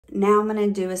Now I'm going to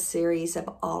do a series of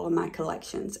all of my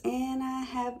collections, and I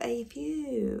have a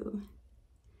few.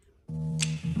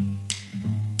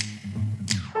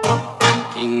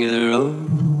 King of the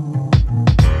road,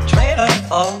 trailer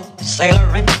for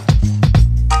sailoring,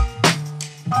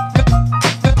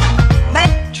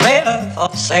 man, trailer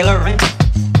for sailoring.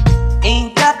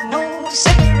 Ain't got no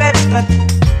cigarettes, but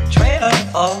trailer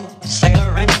for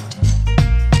sailoring.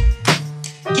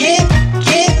 Give,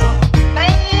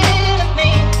 man,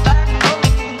 me,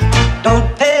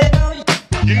 don't pay no.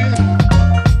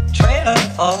 Trailer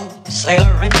for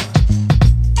sailoring.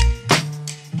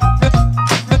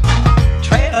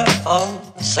 Trailer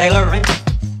for sailoring.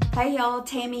 Hey y'all,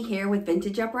 Tammy here with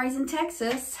Vintage Uprising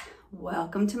Texas.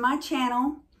 Welcome to my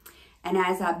channel. And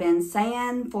as I've been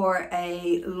saying for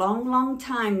a long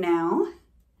time now,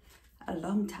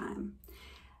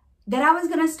 that I was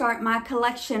going to start my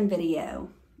collection video.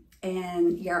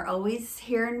 And you're always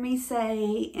hearing me say,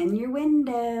 in your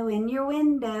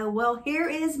window. Well, here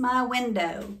is my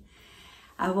window.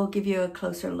 I will give you a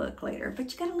closer look later,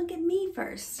 but you got to look at me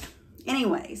first.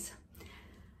 Anyways,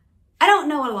 I don't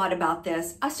know a lot about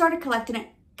this. I started collecting it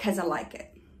because I like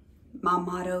it. My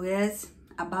motto is,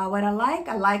 I buy what I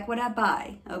like what I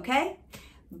buy, okay?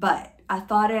 But I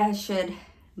thought I should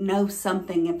know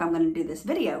something if I'm going to do this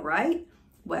video, right?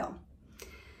 Well,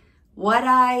 what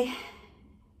I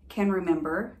can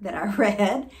remember that I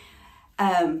read,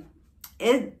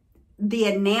 the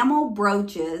enamel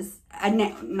brooches,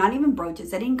 not even brooches,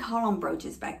 they didn't call them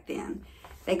brooches back then.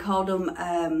 They called them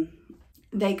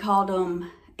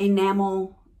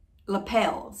enamel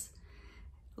lapels.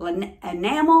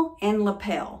 Enamel and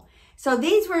lapel. So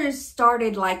these were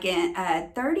started like in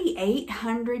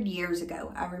 3,800 years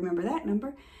ago. I remember that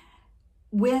number.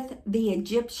 With the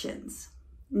Egyptians.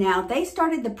 Now they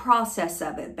started the process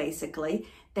of it basically.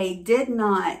 They did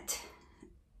not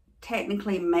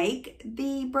technically make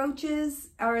the brooches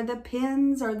or the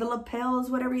pins or the lapels,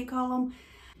 whatever you call them.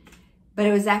 But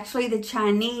it was actually the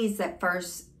Chinese that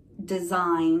first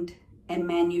designed and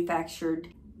manufactured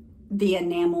the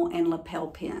enamel and lapel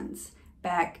pins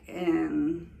back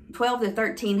in 12 to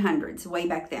 1300s, way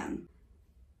back then.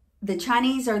 The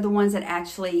Chinese are the ones that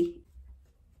actually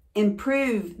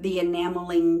improved the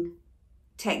enameling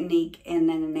technique in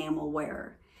an enamel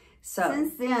wearer. So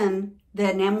since then,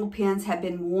 the enamel pins have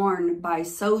been worn by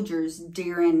soldiers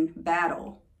during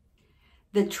battle.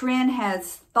 The trend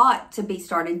has thought to be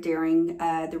started during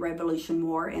the Revolution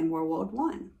War and World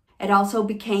War I. It also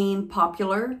became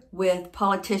popular with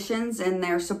politicians and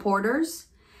their supporters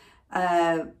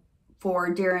for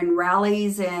during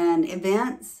rallies and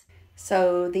events.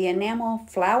 So the enamel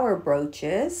flower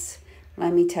brooches,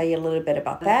 let me tell you a little bit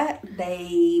about that.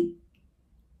 They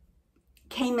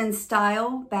came in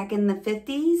style back in the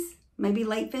 50s, maybe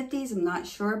late 50s, I'm not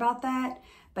sure about that,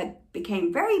 but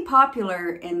became very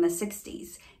popular in the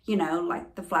 60s, you know,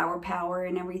 like the flower power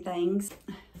and everything.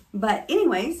 But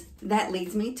anyways, that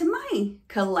leads me to my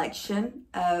collection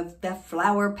of the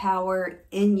flower power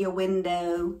in your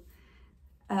window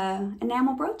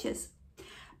enamel brooches.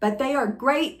 But they are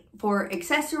great for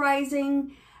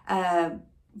accessorizing,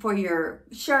 for your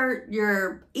shirt,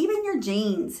 even your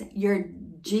jeans, your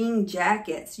jean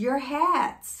jackets, your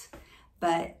hats.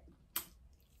 But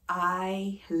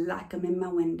I like them in my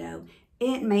window.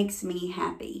 It makes me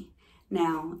happy.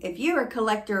 Now, if you're a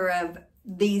collector of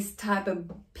these type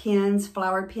of pins,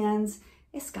 flower pins,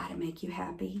 it's got to make you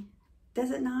happy.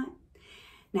 Does it not?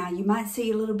 Now, you might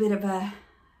see a little bit of a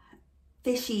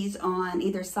fishies on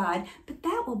either side, but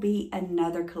that will be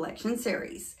another collection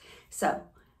series. So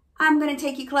I'm going to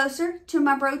take you closer to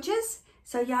my brooches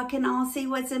so y'all can all see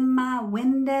what's in my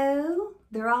window.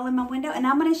 They're all in my window, and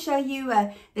I'm going to show you,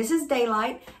 this is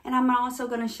daylight, and I'm also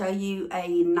going to show you a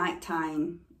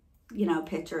nighttime,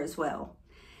 picture as well.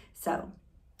 So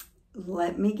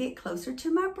let me get closer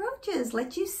to my brooches.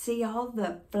 Let you see all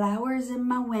the flowers in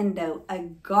my window. A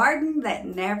garden that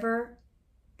never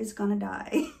is going to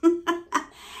die.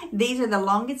 These are the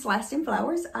longest lasting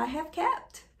flowers I have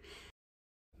kept.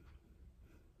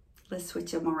 Let's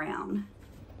switch them around.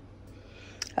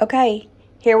 Okay,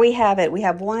 here we have it. We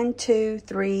have 1, 2,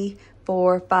 3,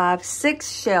 4, 5,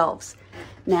 6 shelves.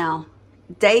 Now,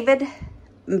 David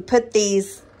put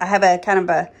these, I have a kind of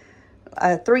a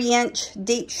 3-inch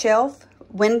deep shelf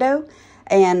window,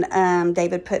 and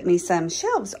David put me some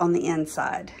shelves on the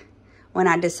inside when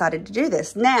I decided to do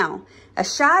this. Now, a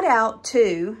shout out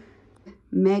to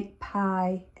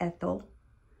Magpie Ethel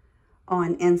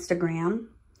on Instagram,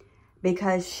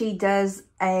 because she does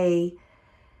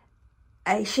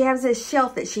she has a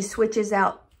shelf that she switches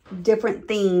out different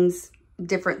themes,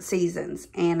 different seasons.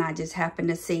 And I just happened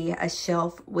to see a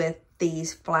shelf with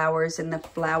these flowers and the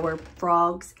flower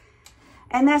frogs.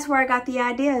 And that's where I got the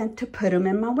idea to put them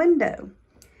in my window.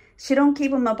 She don't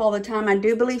keep them up all the time. I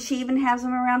do believe she even has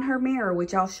them around her mirror,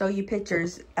 which I'll show you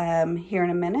pictures here in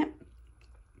a minute.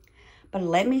 But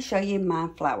let me show you my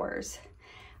flowers.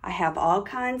 I have all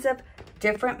kinds of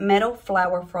different metal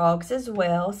flower frogs as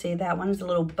well. See, that one's a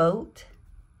little boat.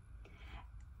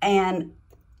 And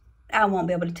I won't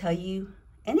be able to tell you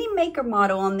any maker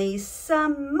model on these.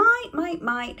 Some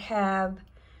might have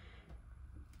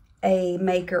a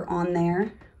maker on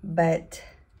there, but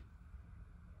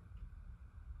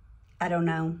I don't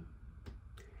know.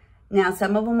 Now,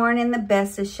 some of them aren't in the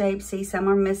best of shape. See, some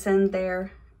are missing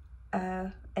their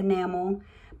enamel,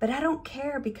 but I don't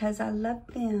care because I love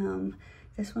them.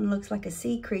 This one looks like a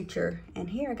sea creature. And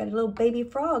here I got a little baby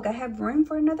frog. I have room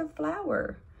for another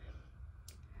flower.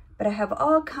 But I have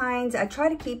all kinds. I try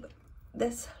to keep,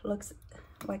 this looks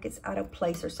like it's out of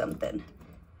place or something.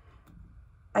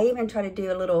 I even try to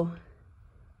do a little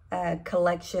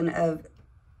collection of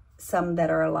some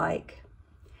that are alike.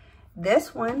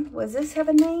 This one, does this have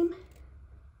a name?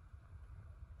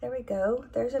 There we go,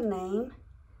 there's a name.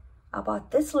 I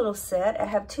bought this little set. I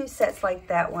have 2 sets like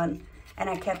that one, and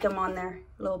I kept them on their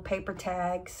little paper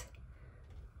tags.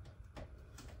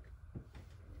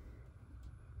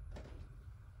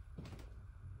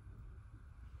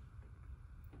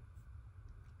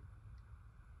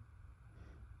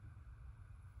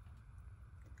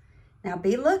 Now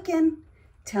be looking.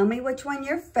 Tell me which one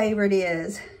your favorite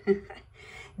is.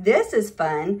 This is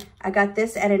fun. I got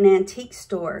this at an antique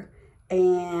store,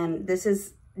 and this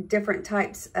is different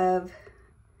types of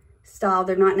style.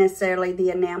 They're not necessarily the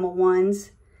enamel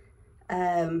ones,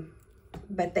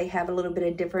 but they have a little bit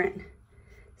of different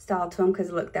style to them,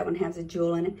 because look, that one has a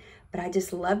jewel in it. But I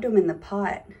just loved them in the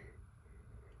pot.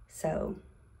 So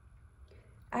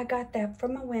I got that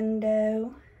from a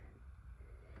window.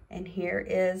 And here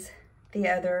is the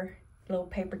other little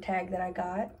paper tag that I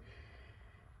got.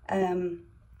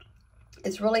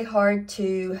 It's really hard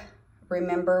to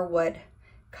remember what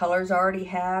colors I already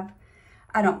have.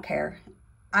 I don't care.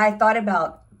 I thought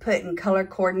about putting color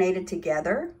coordinated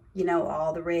together, you know,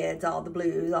 all the reds, all the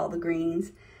blues, all the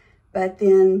greens. But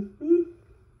then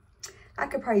I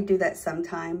could probably do that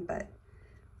sometime, but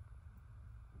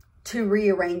to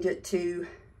rearrange it to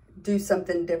do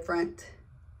something different.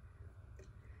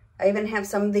 I even have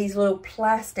some of these little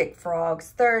plastic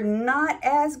frogs. They're not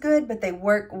as good, but they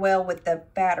work well with the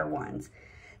fatter ones.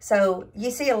 So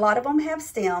you see a lot of them have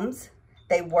stems.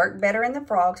 They work better in the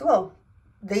frogs. Well,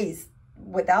 these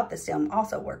without the stem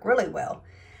also work really well.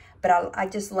 But I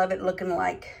just love it looking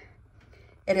like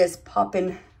it is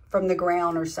popping from the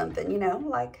ground or something, you know,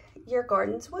 like your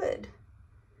gardens would.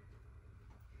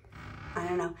 I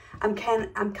don't know. I'm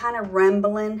kind of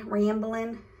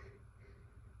rambling.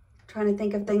 Trying to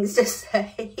think of things to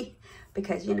say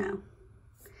because, you know,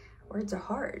 words are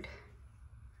hard.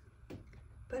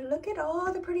 But look at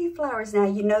all the pretty flowers. Now,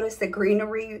 you notice the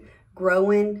greenery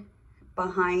growing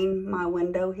behind my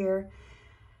window here.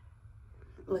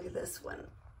 Look at this one.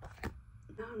 I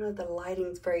don't know if the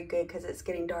lighting's very good because it's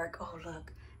getting dark. Oh,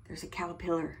 look, there's a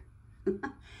caterpillar.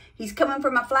 He's coming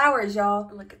for my flowers, y'all.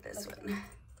 Look at this one.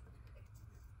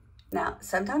 Now,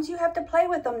 sometimes you have to play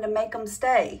with them to make them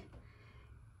stay.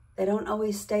 They don't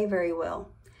always stay very well.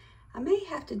 I may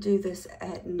have to do this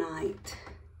at night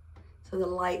so the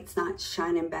light's not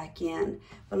shining back in.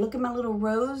 But look at my little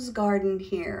rose garden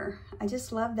here. I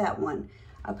just love that one.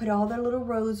 I put all the little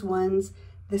rose ones,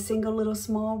 the single little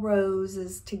small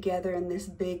roses together in this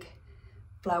big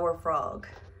flower frog.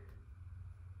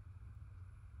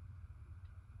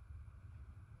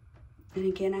 And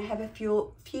again, I have a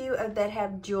few that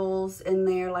have jewels in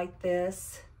there like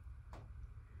this.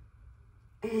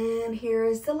 And here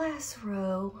is the last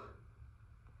row.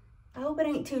 I hope it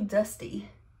ain't too dusty.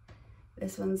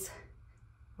 This one's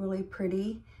really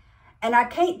pretty. And I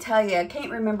can't tell you, I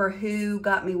can't remember who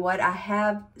got me what. I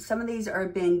have, some of these are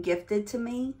being gifted to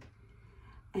me.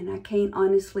 And I can't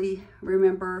honestly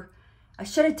remember. I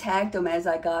should have tagged them as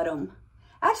I got them.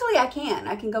 Actually, I can.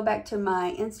 I can go back to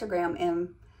my Instagram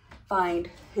and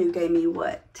find who gave me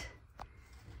what.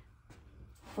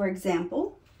 For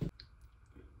example,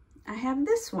 I have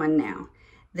this one now.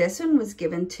 This one was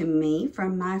given to me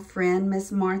from my friend,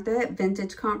 Miss Martha at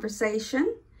Vintage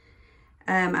Conversation.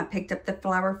 I picked up the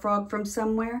flower frog from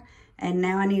somewhere, and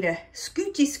now I need to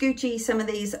scoochy some of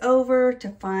these over to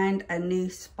find a new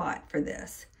spot for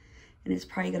this. And it's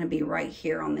probably gonna be right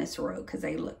here on this row because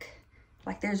they look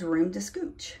like there's room to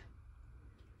scooch.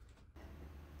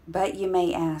 But you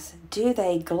may ask, do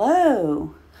they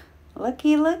glow?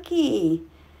 Looky, looky.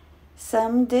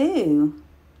 Some do.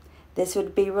 This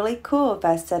would be really cool if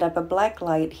I set up a black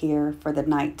light here for the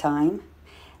nighttime,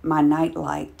 my night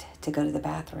light to go to the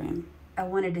bathroom. I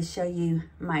wanted to show you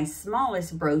my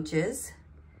smallest brooches.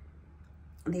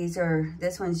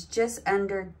 This one's just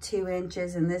under 2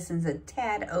 inches and this is a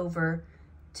tad over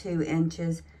 2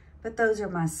 inches, but those are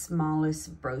my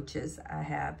smallest brooches I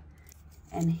have.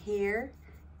 And here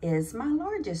is my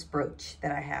largest brooch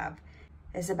that I have.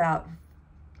 It's about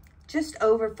just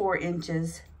over 4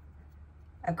 inches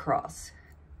across.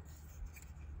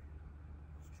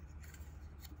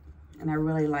 And I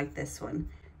really like this one.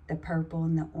 The purple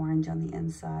and the orange on the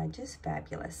inside, just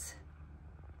fabulous.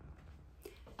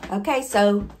 Okay,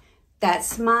 so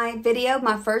that's my video,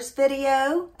 my first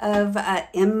video of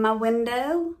in my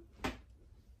window.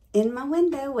 In my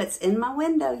window, what's in my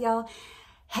window, y'all?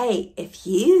 Hey, if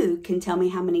you can tell me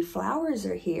how many flowers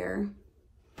are here,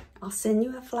 I'll send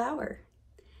you a flower.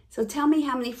 So tell me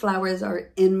how many flowers are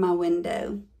in my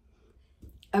window.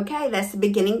 Okay, that's the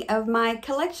beginning of my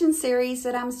collection series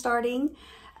that I'm starting.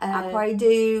 I'll probably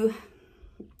do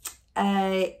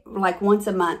like once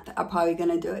a month. I'm probably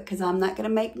going to do it because I'm not going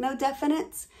to make no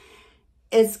definites.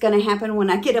 It's going to happen when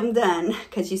I get them done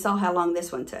because you saw how long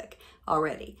this one took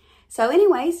already. So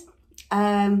anyways,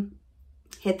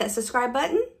 hit that subscribe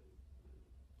button,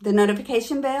 the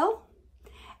notification bell,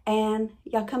 and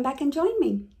y'all come back and join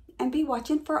me and be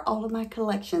watching for all of my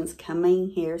collections coming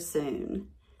here soon.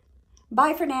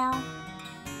 Bye for now.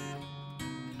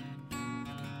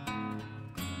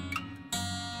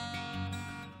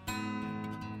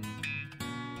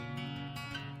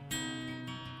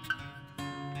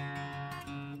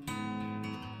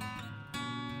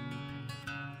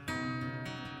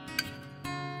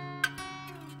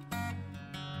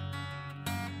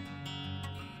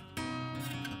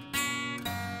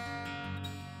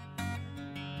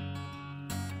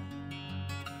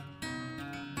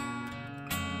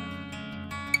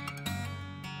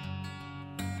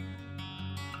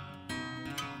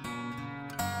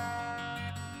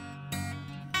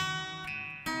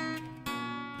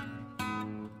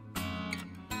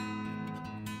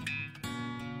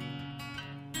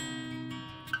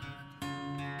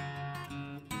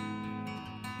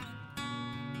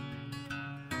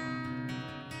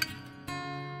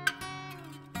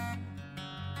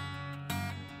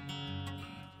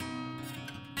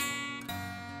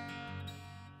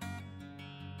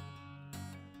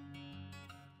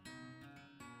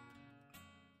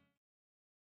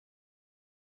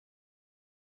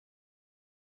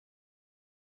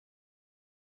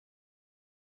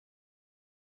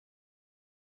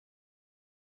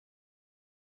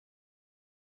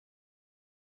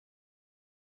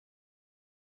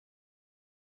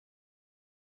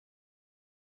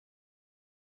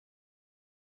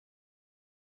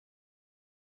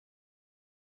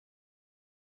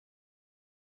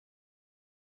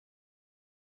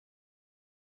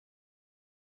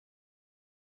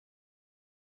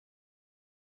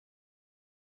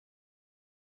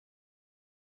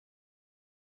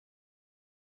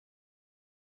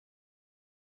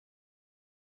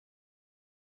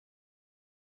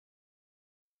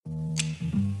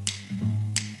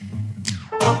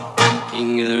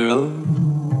 King of the road,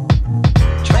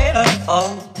 trailer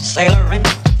for sailoring.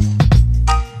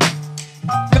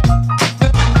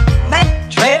 Man,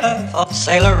 trailer for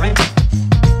sailoring.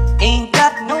 Ain't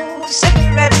got no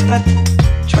cigarettes, but